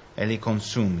e li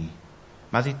consumi,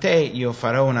 ma di te io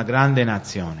farò una grande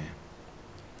nazione».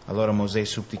 Allora Mosè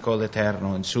supplicò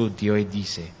l'Eterno, il suo Dio, e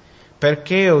disse: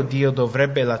 «Perché, o Dio,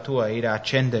 dovrebbe la tua ira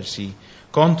accendersi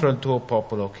contro il tuo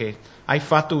popolo che hai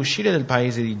fatto uscire dal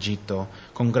paese d'Egitto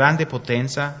con grande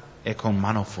potenza e con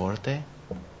mano forte?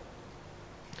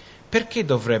 Perché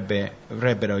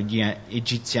dovrebbero gli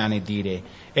egiziani dire: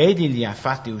 egli li ha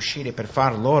fatti uscire per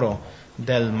far loro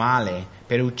del male,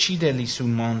 per ucciderli sui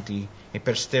monti e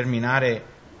per sterminarli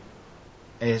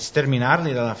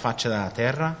dalla faccia della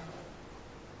terra?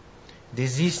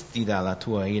 Desisti dalla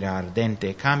tua ira ardente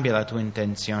e cambia la tua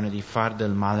intenzione di far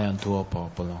del male al tuo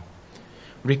popolo.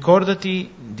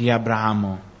 Ricordati di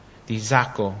Abramo, di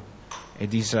Isacco e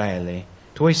di Israele,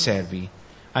 tuoi servi,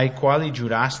 ai quali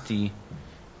giurasti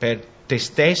per te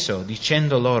stesso,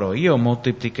 dicendo loro: io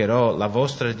moltiplicherò la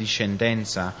vostra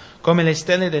discendenza come le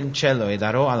stelle del cielo e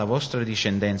darò alla vostra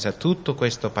discendenza tutto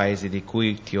questo paese di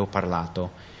cui ti ho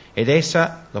parlato, ed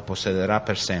essa lo possederà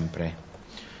per sempre.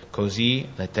 Così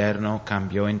l'Eterno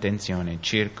cambiò intenzione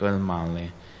circa il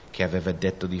male che aveva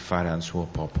detto di fare al suo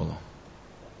popolo.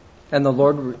 And the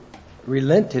Lord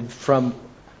relented from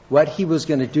what he was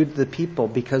going to do to the people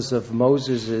because of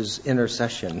Moses'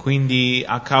 intercession. Quindi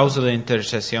a causa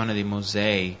dell'intercessione di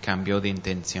Mosè cambiò di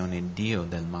intenzione Dio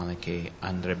del male che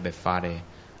andrebbe fare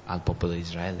al popolo di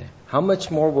Israele. How much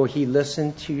more will he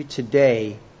listen to you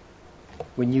today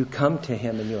when you come to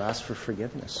him and you ask for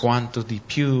forgiveness? Quanto di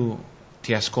più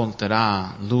ti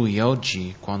ascolterà Lui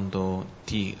oggi quando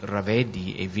ti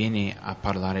ravvedi e vieni a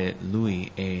parlare Lui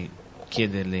e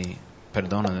chiedergli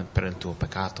perdono per il tuo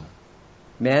peccato.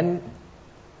 Men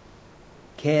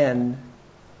can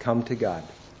come to God.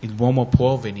 L'uomo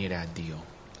può venire a Dio.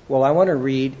 Well, I want to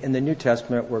read in the New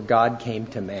Testament where God came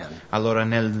to man. Allora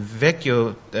nel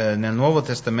Nuovo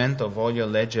Testamento voglio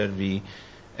leggervi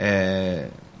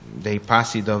dei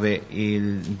passi dove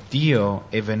il Dio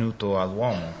è venuto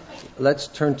all'uomo. Let's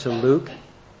turn to Luke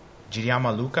Giriamo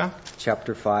a Luca,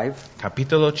 chapter 5,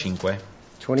 capitolo 5,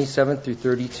 27 through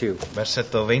 32.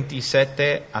 versetto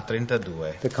 27 a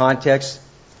 32. The context: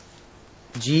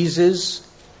 Jesus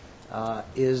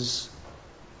is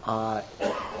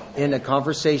in a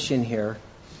conversation here,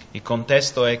 Il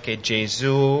contesto è che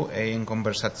Gesù è in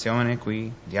conversazione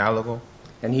qui, dialogo,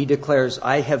 and he declares,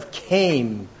 I have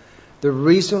came, the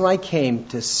reason I came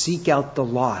to seek out the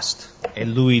lost. e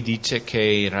lui dice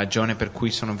che la ragione per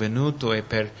cui sono venuto è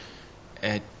per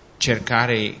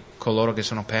cercare coloro che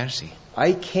sono persi.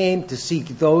 I came to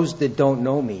seek those that don't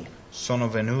know me. Sono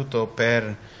venuto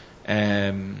per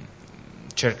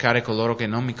cercare coloro che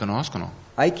non mi conoscono.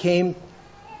 I came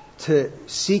to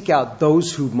seek out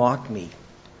those who mock me.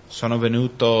 Sono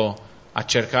venuto a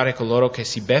cercare coloro che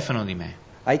si beffano di me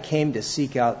I came to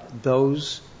seek out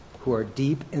those who are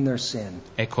deep in their sin.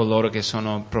 e coloro che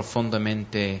sono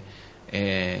profondamente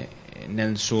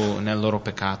nel loro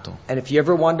peccato. And if you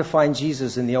ever wanted to find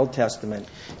Jesus in the Old Testament,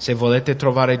 Se volete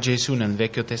trovare Gesù nel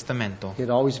Vecchio Testamento, he'd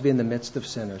always be in the midst of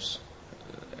sinners.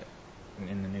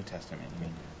 in the New Testament, I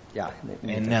mean. Yeah.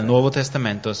 E nel Nuovo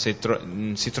Testamento si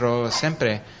trova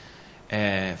sempre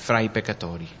fra i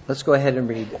peccatori. Let's go ahead and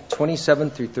read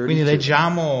 27 through Quindi 32.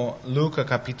 leggiamo Luca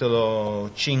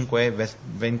capitolo 5,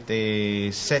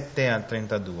 27 al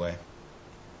 32.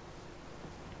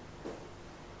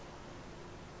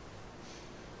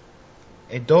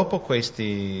 E dopo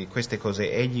queste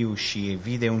cose egli uscì e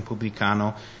vide un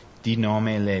pubblicano di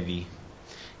nome Levi,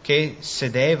 che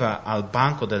sedeva al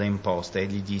banco delle imposte, e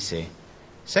gli disse: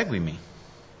 seguimi.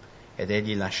 Ed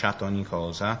egli, lasciato ogni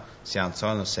cosa, si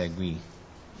alzò e lo seguì.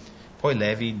 Poi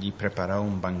Levi gli preparò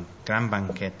un gran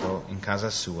banchetto in casa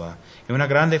sua, e una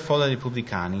grande folla di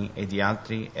pubblicani e di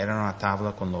altri erano a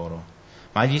tavola con loro.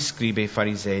 Ma gli scribi e i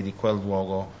farisei di quel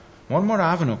luogo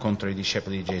mormoravano contro i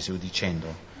discepoli di Gesù,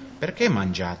 dicendo: perché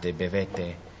mangiate e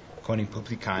bevete con i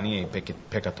pubblicani e i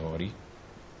peccatori?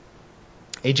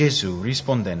 E Gesù,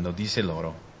 rispondendo, disse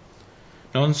loro: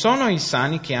 non sono i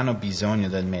sani che hanno bisogno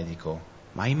del medico,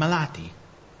 ma i malati.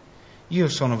 Io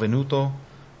sono venuto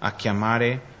a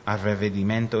chiamare al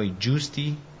ravvedimento i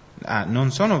giusti,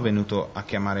 non sono venuto a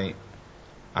chiamare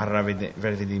al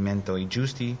ravvedimento i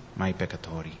giusti, ma i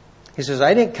peccatori. He says,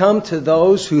 I didn't come to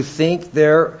those who think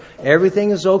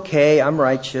everything is okay, I'm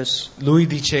righteous. Lui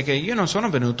dice che io non sono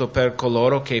venuto per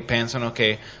coloro che pensano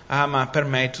che ma per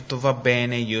me tutto va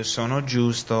bene, io sono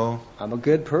giusto, I'm a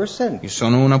good person. io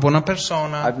sono una buona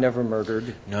persona, I've never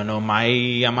murdered. non ho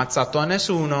mai ammazzato a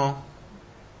nessuno.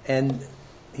 And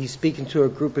he's speaking to a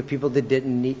group of people that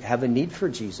didn't have a need for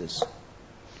Jesus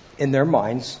in their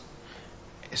minds.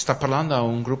 Sta parlando a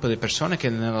un gruppo di persone che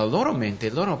nella loro mente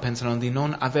loro pensano di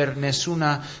non aver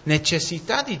nessuna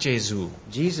necessità di Gesù.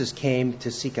 Jesus came to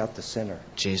seek out the sinner.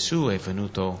 Gesù è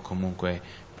venuto comunque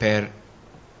per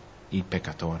il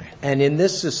peccatore. And in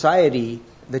this society,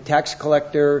 the tax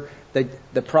collector,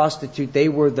 the prostitute, they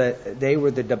were the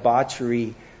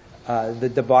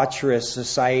debaucherous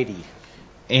society.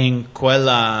 E in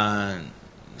quella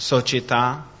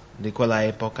società di quella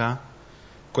epoca,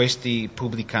 questi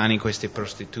pubblicani, queste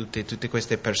prostitute, tutte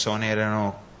queste persone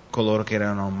erano coloro che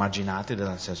erano marginati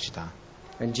dalla società.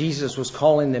 And Jesus was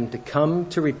calling them to come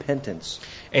to repentance.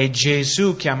 E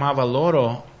Gesù chiamava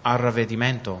loro al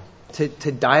ravvedimento,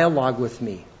 to dialogue with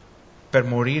me, per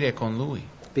morire con Lui.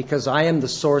 because I am the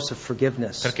source of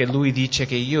forgiveness. Perché Lui dice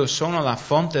che io sono la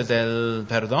fonte del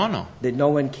perdono, That no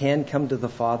one can come to the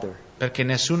Father perché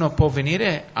nessuno può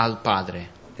venire al Padre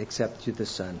except through the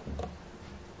Son.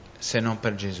 se non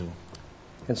per Gesù.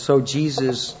 And so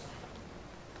Jesus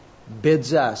bids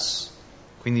us,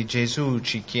 Quindi Gesù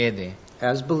ci chiede,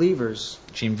 as believers,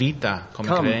 ci invita come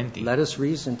come, credenti, let us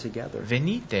reason together.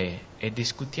 venite e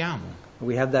discutiamo.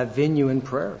 We have that venue in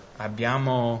prayer.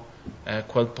 Abbiamo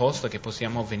quel posto che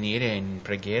possiamo venire in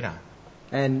preghiera.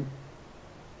 And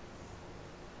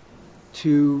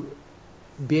to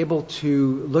be able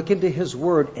to look into His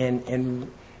Word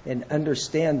and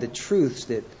understand the truths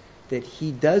that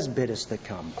He does bid us to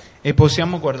come. E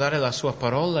possiamo guardare la sua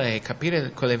parola e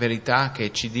capire quelle verità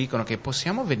che ci dicono che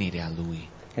possiamo venire a Lui.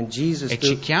 And Jesus, E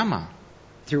ci chiama.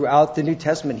 throughout the New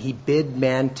Testament, He bid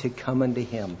man to come unto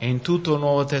Him. E in tutto il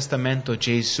Nuovo Testamento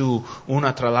Gesù,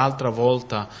 una tra l'altra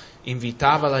volta,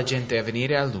 invitava la gente a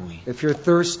venire a Lui. If you're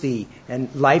thirsty and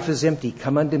life is empty,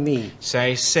 come unto me. Se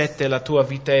hai sete e la tua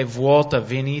vita è vuota,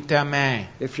 venite a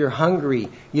me. If you're hungry,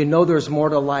 you know there's more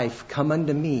to life, come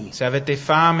unto me. Se avete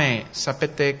fame,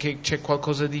 sapete che c'è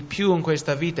qualcosa di più in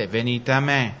questa vita, venite a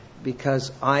me.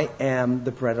 Because I am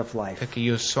the bread of life. Perché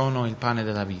io sono il pane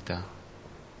della vita.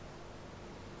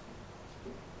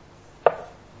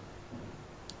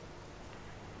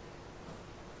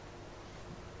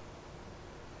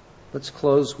 Let's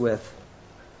close with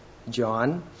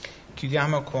John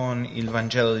Chiudiamo con il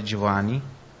Vangelo di Giovanni,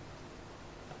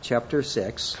 chapter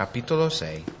 6, capitolo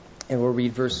 6. and we'll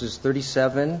read verses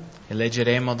 37 E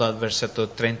leggeremo dal versetto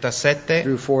 37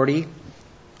 through 40,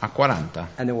 a 40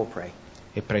 and then we'll pray.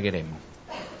 e pregheremo.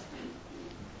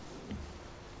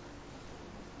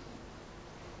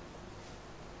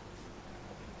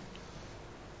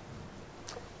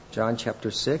 John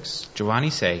chapter 6,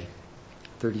 Giovanni 6,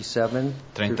 37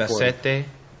 through 40. 37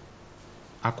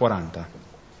 a 40.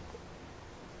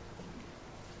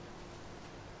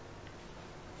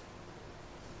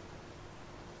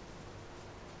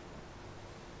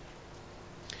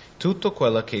 Tutto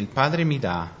quello che il Padre mi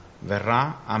dà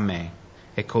verrà a me,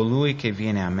 e colui che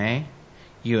viene a me,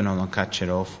 io non lo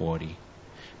caccerò fuori.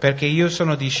 Perché io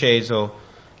sono disceso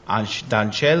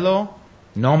dal cielo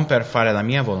non per fare la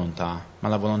mia volontà, ma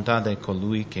la volontà di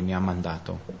colui che mi ha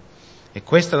mandato. E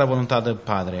questa è la volontà del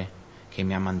Padre che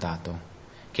mi ha mandato,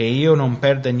 che io non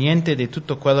perda niente di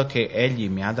tutto quello che Egli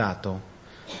mi ha dato,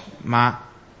 ma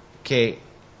che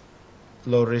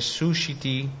lo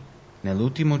risusciti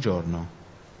nell'ultimo giorno.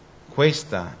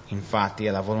 Questa, infatti,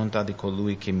 è la volontà di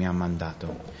colui che mi ha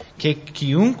mandato, che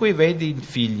chiunque vede il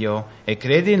Figlio e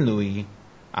crede in Lui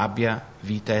abbia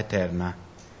vita eterna,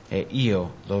 e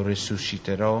io lo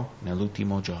risusciterò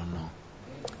nell'ultimo giorno.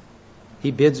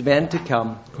 He bids man to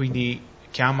come. Quindi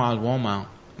chiama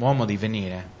l'uomo di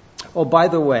venire. Oh, by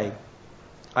the way,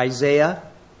 Isaiah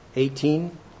 18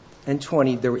 and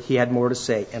 20, he had more to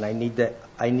say, and I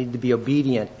need to be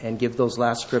obedient and give those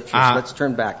last scriptures. Let's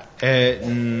turn back.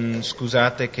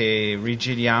 Scusate che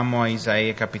rigiriamo a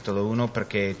Isaia capitolo 1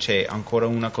 perché c'è ancora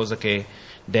una cosa che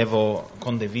devo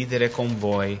condividere con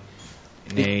voi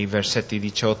nei versetti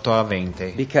 18 a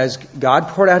 20. Because God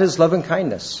poured out his love and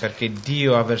kindness. Perché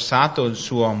Dio ha versato il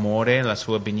suo amore, la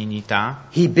sua benignità.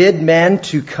 He bid man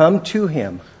to come to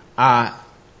him. Ha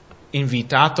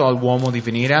invitato all'uomo di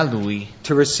venire a lui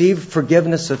to receive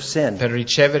forgiveness of sin. per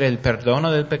ricevere il perdono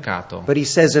del peccato. But he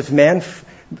says if man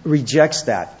rejects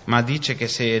that, Ma dice che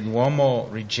se l'uomo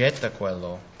rigetta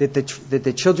quello, that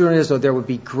the children of Israel, there would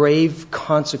be grave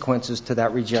consequences to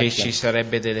that che ci rejection.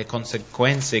 sarebbe delle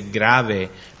conseguenze gravi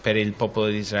per il popolo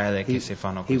di Israele che se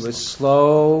fanno He was questo.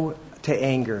 slow to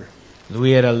anger.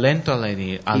 Lui era lento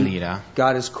all'ira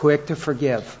God is quick to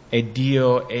forgive. e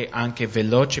Dio è anche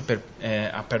veloce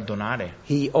a perdonare.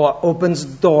 He opens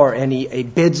the door and he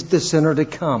bids the sinner to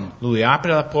come. Lui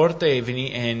apre la porta e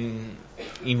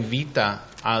invita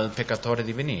al peccatore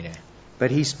di venire.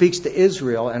 But he speaks to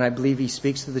Israel, and I believe he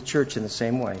speaks to the church in the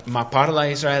same way. Ma parla a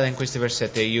Israele in questi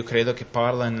versetti e io credo che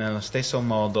parla nello stesso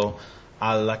modo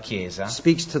alla Chiesa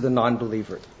Speaks to the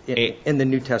non-believer in the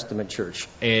New Testament church.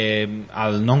 e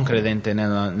al non credente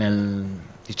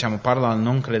parla al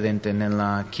non credente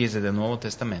nella Chiesa del Nuovo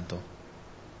Testamento.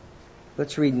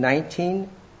 Let's read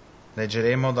 19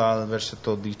 Leggeremo dal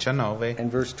versetto 19 and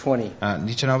verse 20.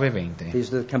 19 e 20.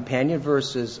 These are the companion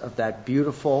verses of that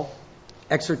beautiful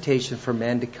exhortation for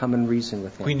man to come and reason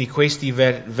with him. Quindi questi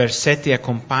versetti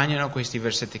accompagnano questi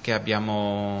versetti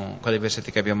quelli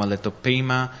versetti che abbiamo letto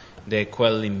prima, di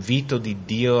quell'invito di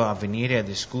Dio a venire a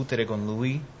discutere con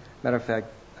Lui. Matter of fact,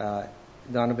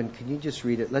 Donovan, can you just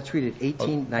read it? Let's read it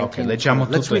 18, 19, Ok, leggiamo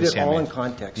 20. Let's tutto read it all in insieme.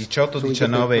 context. 18, so we get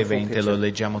 19 e the full 20 picture. lo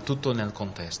leggiamo tutto nel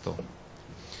contesto.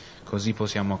 Così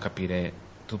possiamo capire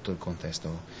tutto il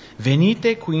contesto.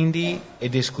 Venite quindi e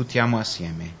discutiamo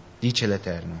assieme, dice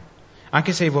l'Eterno.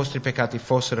 Anche se i vostri peccati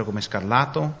fossero come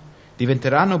scarlatto,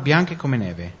 diventeranno bianchi come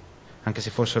neve. Anche se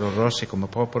fossero rossi come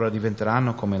porpora,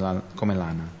 diventeranno come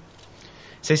lana.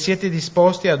 Se siete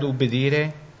disposti ad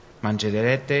ubbidire,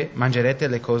 mangerete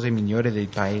le cose migliori del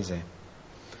paese.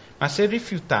 Ma se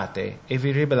rifiutate e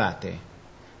vi ribellate,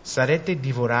 sarete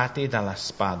divorati dalla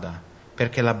spada,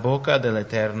 perché la bocca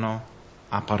dell'Eterno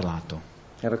ha parlato.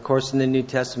 And of course, in the New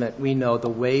Testament, we know the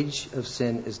wage of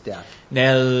sin is death.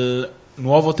 Nel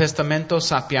Nuovo Testamento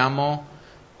sappiamo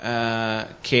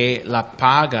che la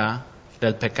paga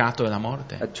del peccato è la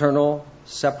morte. Eternal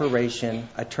separation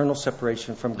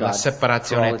from God. La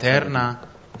separazione for all eternity. eterna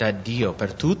da Dio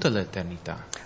per tutta l'eternità.